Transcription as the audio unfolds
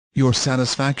Your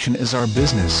satisfaction is our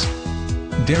business.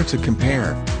 Dare to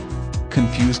compare.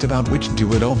 Confused about which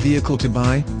do-it-all vehicle to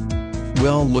buy?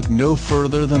 Well, look no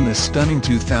further than the stunning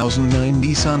 2009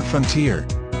 Nissan Frontier.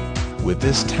 With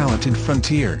this talented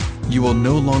Frontier, you will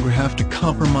no longer have to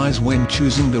compromise when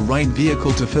choosing the right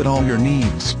vehicle to fit all your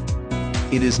needs.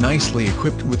 It is nicely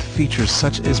equipped with features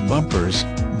such as bumpers,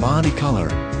 body color,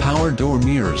 power door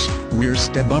mirrors, rear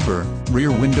step bumper,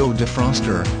 rear window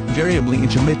defroster, variably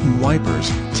intermittent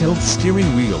wipers, tilt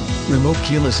steering wheel, remote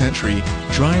keyless entry,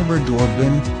 driver door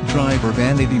bin, driver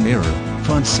vanity mirror,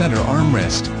 front center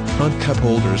armrest, front cup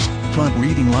holders, front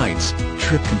reading lights,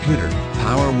 trip computer,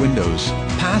 power windows,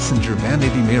 passenger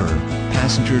vanity mirror,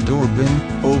 passenger door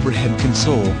bin, overhead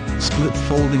console, split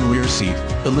folding rear seat,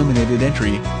 illuminated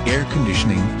entry, air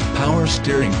conditioning, power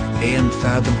steering, AM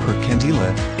fathom per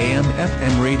candela, AM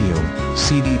FM radio,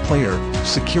 CD player,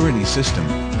 security system,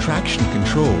 traction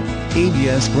control,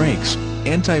 ABS brakes,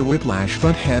 anti-whiplash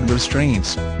front head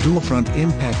restraints, dual front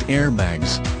impact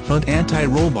airbags, front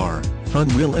anti-roll bar,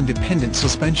 front wheel independent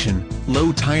suspension,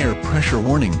 low tire pressure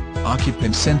warning,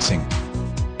 occupant sensing,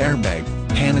 airbag,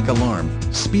 panic alarm,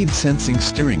 speed sensing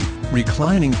steering,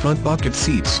 reclining front bucket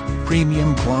seats,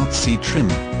 premium cloth seat trim,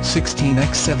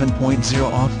 16x 7.0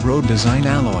 off-road design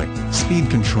alloy, speed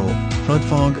control, front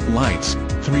fog lights,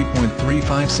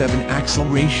 3.357 axle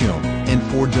ratio, and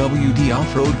 4WD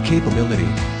off-road capability.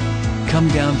 Come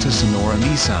down to Sonora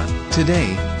Nissan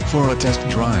today for a test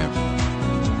drive.